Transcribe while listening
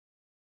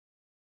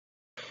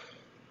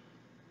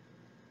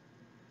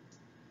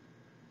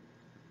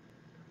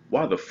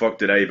Why the fuck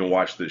did I even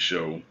watch this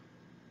show?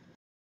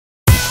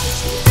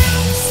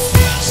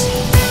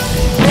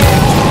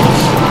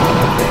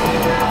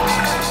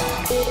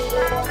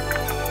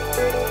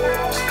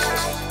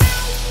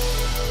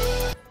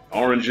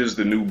 Orange is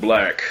the New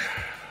Black,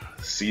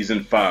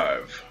 Season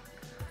 5.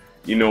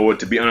 You know what,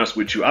 to be honest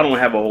with you, I don't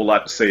have a whole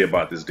lot to say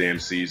about this damn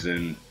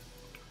season.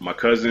 My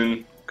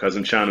cousin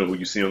China, who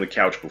you see on the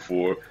couch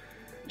before,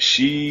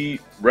 she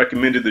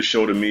recommended the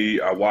show to me.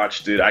 I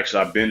watched it.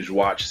 Actually, I binge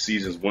watched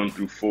seasons 1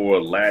 through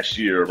 4 last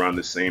year around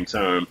the same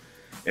time.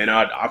 And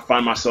I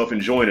find myself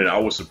enjoying it. I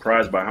was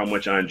surprised by how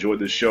much I enjoyed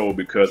the show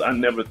because I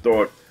never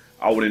thought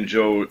I would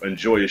enjoy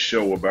a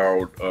show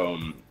about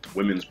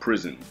women's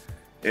prison.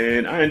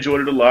 And I enjoyed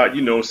it a lot.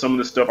 You know, some of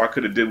the stuff I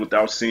could have did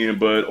without seeing,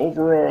 but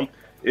overall,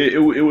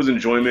 it was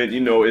enjoyment.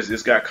 You know,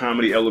 it's got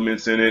comedy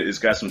elements in it. It's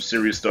got some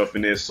serious stuff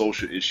in there,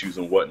 social issues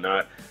and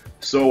whatnot.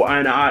 So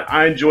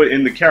I enjoyed,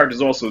 and the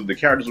characters also. The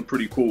characters were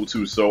pretty cool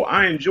too. So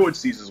I enjoyed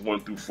seasons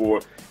 1 through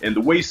 4, and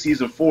the way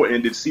season 4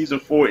 ended.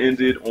 Season 4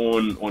 ended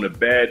on a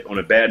bad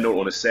note,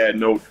 on a sad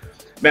note.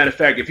 Matter of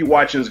fact, if you're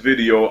watching this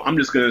video, I'm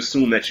just gonna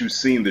assume that you've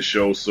seen the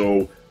show.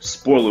 So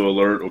spoiler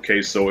alert.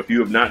 Okay, so if you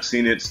have not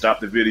seen it, stop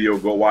the video,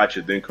 go watch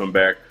it, then come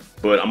back.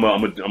 But I'm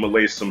gonna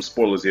lay some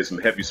spoilers here, some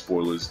heavy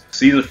spoilers.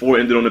 Season 4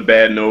 ended on a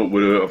bad note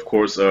with, of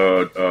course,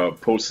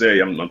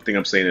 Posey. I think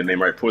I'm saying the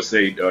name right.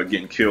 Posey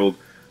getting killed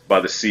by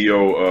the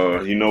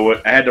CEO. You know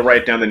what? I had to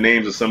write down the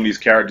names of some of these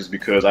characters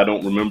because I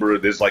don't remember.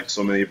 There's like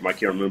so many of them I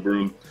can't remember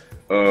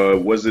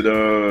them. Was it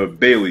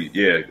Bailey?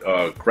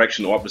 Yeah,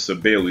 Correction Officer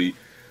Bailey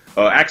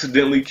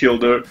accidentally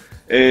killed her,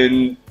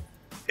 and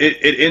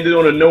it ended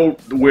on a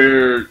note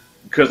where,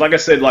 because like I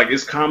said, like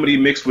it's comedy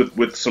mixed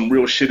with some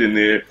real shit in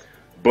there.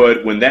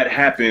 But when that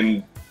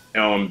happened,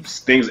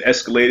 things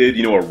escalated.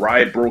 You know, a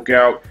riot broke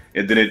out,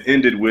 and then it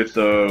ended with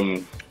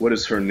what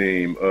is her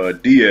name?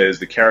 Diaz,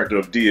 the character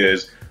of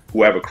Diaz,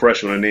 who I have a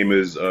crush on. Her name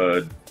is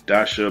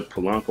Dasha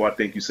Polanco, I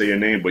think you say her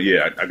name. But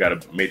yeah, I got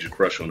a major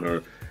crush on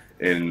her,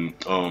 and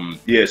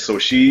yeah, so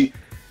she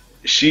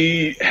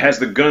has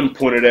the gun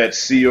pointed at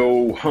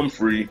CO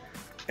Humphrey,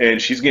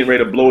 and she's getting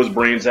ready to blow his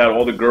brains out.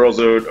 All the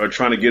girls are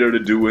trying to get her to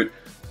do it.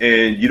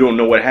 And you don't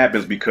know what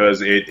happens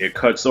because it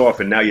cuts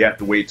off, and now you have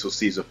to wait till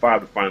season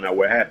 5 to find out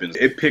what happens.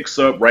 It picks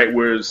up right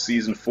where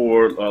season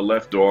 4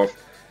 left off,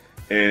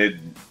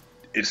 and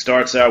it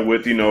starts out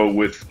with, you know,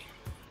 with,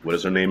 what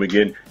is her name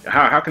again?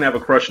 How can I have a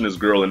crush on this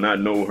girl and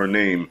not know her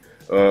name?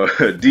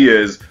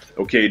 Diaz.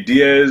 Okay,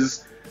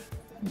 Diaz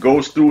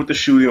goes through with the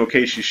shooting.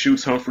 Okay, she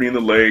shoots Humphrey in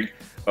the leg,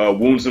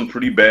 wounds him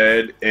pretty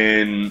bad,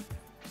 and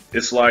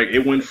it's like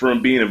it went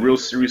from being a real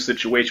serious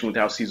situation with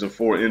how season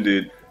 4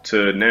 ended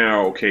to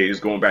now, okay, it's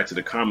going back to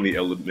the comedy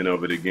element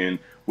of it again,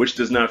 which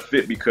does not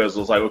fit because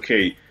it's like,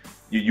 okay,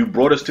 you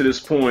brought us to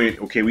this point,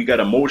 okay, we got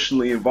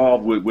emotionally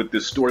involved with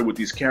this story, with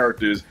these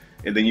characters,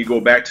 and then you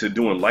go back to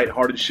doing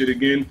lighthearted shit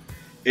again.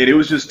 And it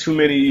was just too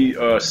many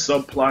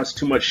subplots,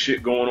 too much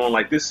shit going on.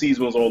 Like, this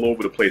season was all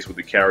over the place with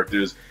the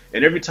characters.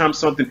 And every time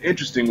something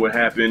interesting would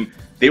happen,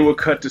 they would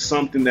cut to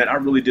something that I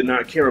really did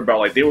not care about.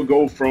 Like, they would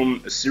go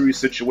from a serious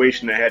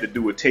situation that had to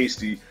do with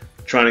Tasty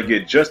trying to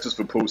get justice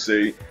for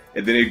Posey,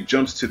 and then it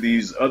jumps to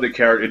these other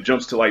characters. It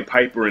jumps to, like,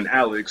 Piper and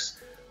Alex,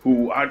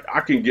 who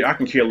I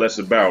can care less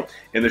about.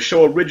 And the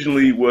show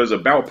originally was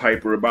about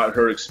Piper, about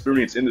her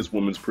experience in this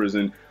woman's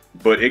prison,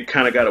 but it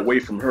kind of got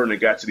away from her and it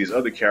got to these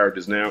other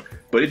characters now.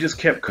 But it just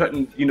kept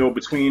cutting, you know,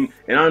 between,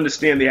 and I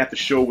understand they have to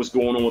show what's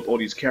going on with all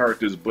these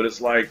characters, but it's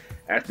like,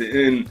 at the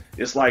end,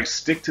 it's like,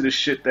 stick to the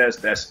shit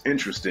that's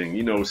interesting,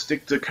 you know,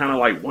 stick to kind of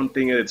like one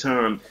thing at a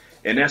time.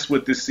 And that's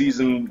what this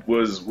season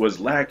was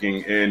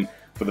lacking. And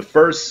for the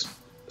first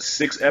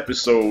 6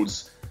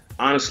 episodes,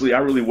 honestly, I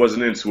really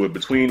wasn't into it.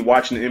 Between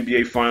watching the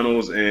NBA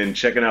Finals and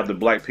checking out the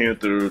Black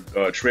Panther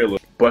trailer,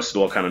 busted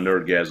all kind of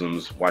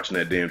nerdgasms watching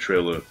that damn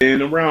trailer.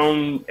 And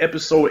around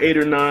episode 8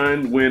 or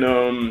 9, when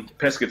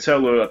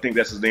Pescatella, I think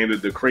that's his name,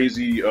 the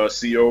crazy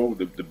CO,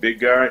 the big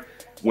guy,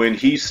 when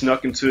he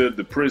snuck into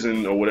the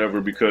prison or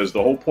whatever, because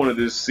the whole point of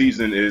this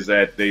season is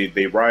that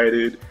they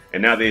rioted,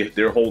 and now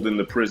they're holding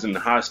the prison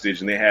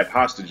hostage, and they have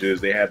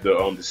hostages. They have the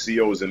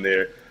COs in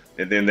there.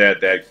 And then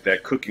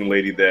that cooking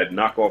lady, that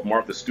knockoff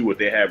Martha Stewart,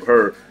 they have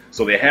her.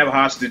 So they have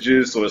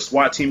hostages, so the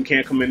SWAT team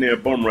can't come in there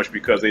and bum rush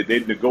because they're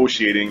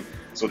negotiating.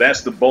 So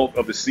that's the bulk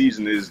of the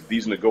season, is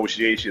these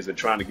negotiations and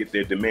trying to get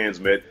their demands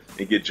met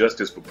and get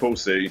justice for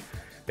Posey.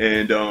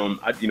 And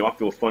I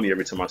feel funny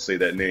every time I say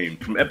that name.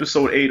 From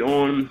episode 8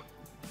 on,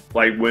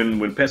 like when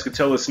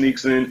Pescatella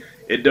sneaks in,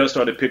 it does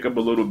start to pick up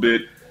a little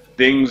bit.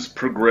 Things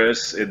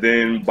progress, and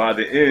then by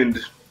the end,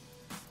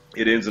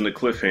 it ends in a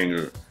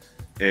cliffhanger.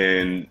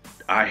 And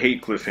I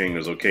hate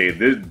cliffhangers, okay?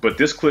 But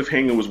this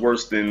cliffhanger was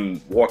worse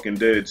than Walking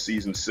Dead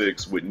season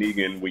 6 with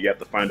Negan, where you have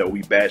to find out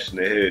we bashed in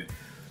the head.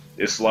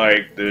 It's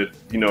like the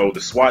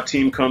SWAT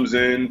team comes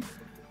in,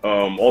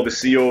 all the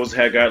COs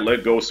had got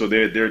let go, so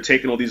they're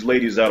taking all these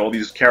ladies out, all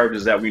these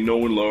characters that we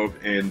know and love,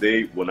 and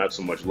well, not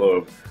so much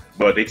love,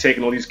 but they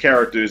taking all these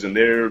characters and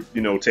they're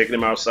taking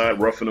them outside,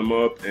 roughing them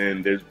up,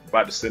 and they're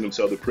about to send them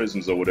to other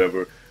prisons or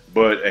whatever.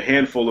 but a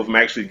handful of them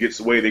actually gets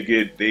away.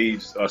 They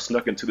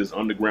snuck into this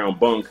underground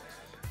bunk,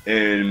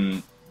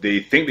 and they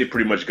think they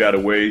pretty much got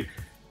away,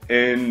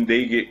 and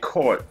they get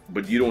caught,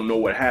 but you don't know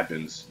what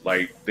happens.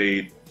 Like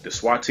the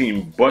SWAT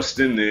team busts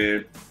in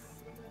there,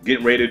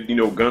 getting ready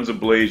to, guns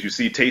ablaze. You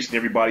see Taste and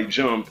everybody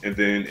jump, and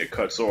then it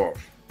cuts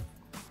off.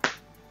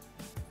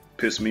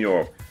 Pissed me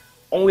off.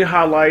 Only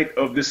highlight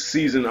of this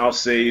season I'll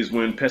say is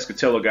when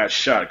Pescatello got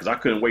shot, because I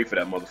couldn't wait for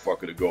that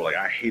motherfucker to go. Like,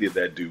 I hated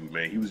that dude,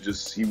 man. He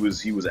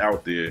was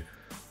out there,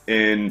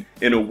 and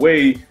in a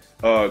way,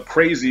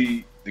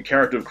 Crazy, the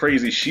character of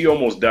Crazy, she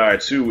almost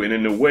died too. And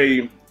in a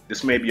way,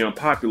 this may be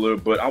unpopular,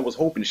 but I was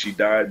hoping she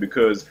died,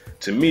 because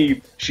to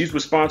me, she's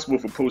responsible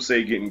for Pose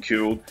getting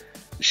killed.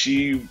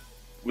 She's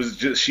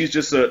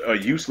just a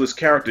useless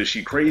character.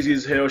 She crazy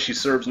as hell. She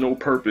serves no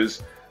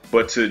purpose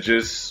but to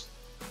just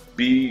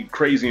be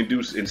crazy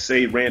and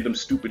say random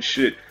stupid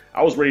shit.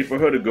 I was ready for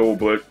her to go,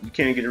 but you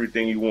can't get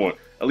everything you want.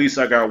 At least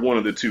I got one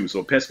of the two.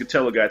 So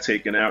Pescatello got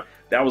taken out.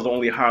 That was the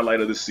only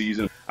highlight of the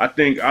season. I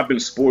think I've been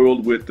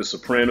spoiled with The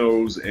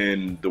Sopranos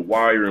and The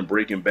Wire and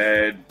Breaking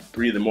Bad,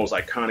 three of the most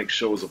iconic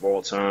shows of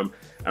all time.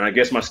 And I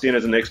guess my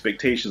standards and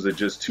expectations are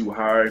just too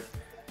high.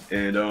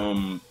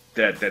 And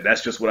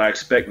that's just what I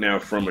expect now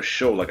from a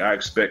show. Like, I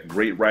expect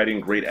great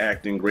writing, great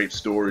acting, great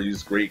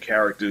stories, great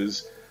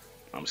characters.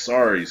 I'm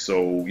sorry.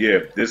 So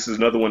yeah, this is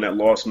another one that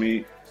lost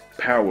me.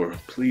 Power,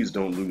 please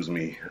don't lose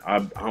me.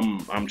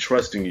 I'm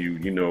trusting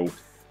you.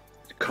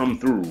 Come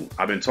through.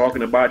 I've been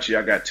talking about you.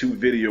 I got 2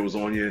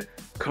 videos on you.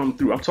 Come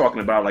through. I'm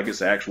talking about like it's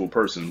an actual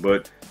person.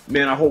 But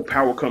man, I hope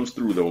Power comes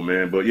through though,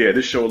 man. But yeah,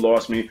 this show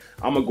lost me.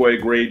 I'm gonna go ahead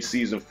and grade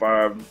season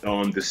 5.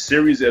 The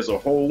series as a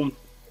whole,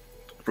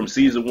 from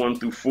season 1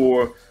 through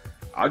 4,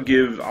 I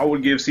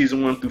would give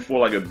season 1 through 4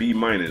 like a B-,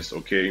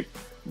 okay?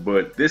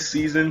 But this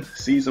season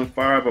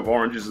 5 of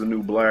Orange is the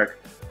New Black,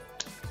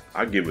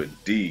 I give a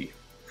D.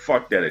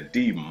 Fuck that, a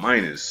D-.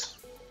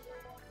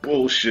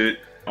 Bullshit.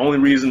 Only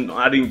reason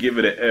I didn't give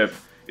it an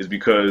F is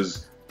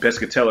because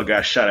Pescatello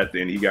got shot at the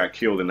end. He got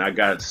killed, and I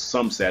got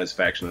some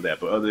satisfaction of that.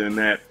 But other than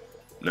that,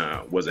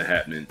 nah, wasn't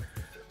happening.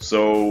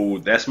 So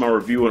that's my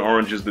review on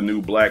Orange is the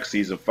New Black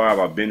season 5.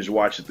 I binge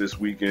watched it this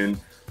weekend.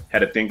 Had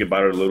to think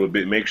about it a little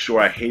bit, make sure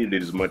I hated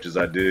it as much as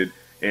I did,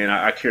 and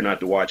I care not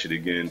to watch it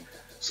again.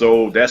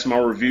 So that's my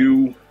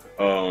review.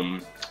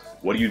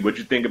 What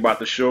you think about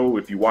the show?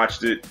 If you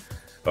watched it,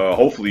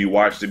 hopefully you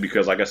watched it,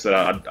 because like I said,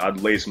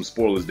 I'd lay some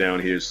spoilers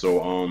down here.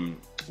 So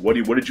what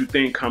did you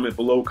think? Comment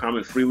below,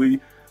 comment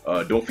freely.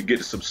 Don't forget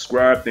to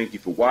subscribe. Thank you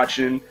for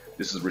watching.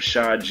 This is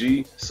Rashad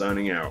G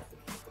signing out.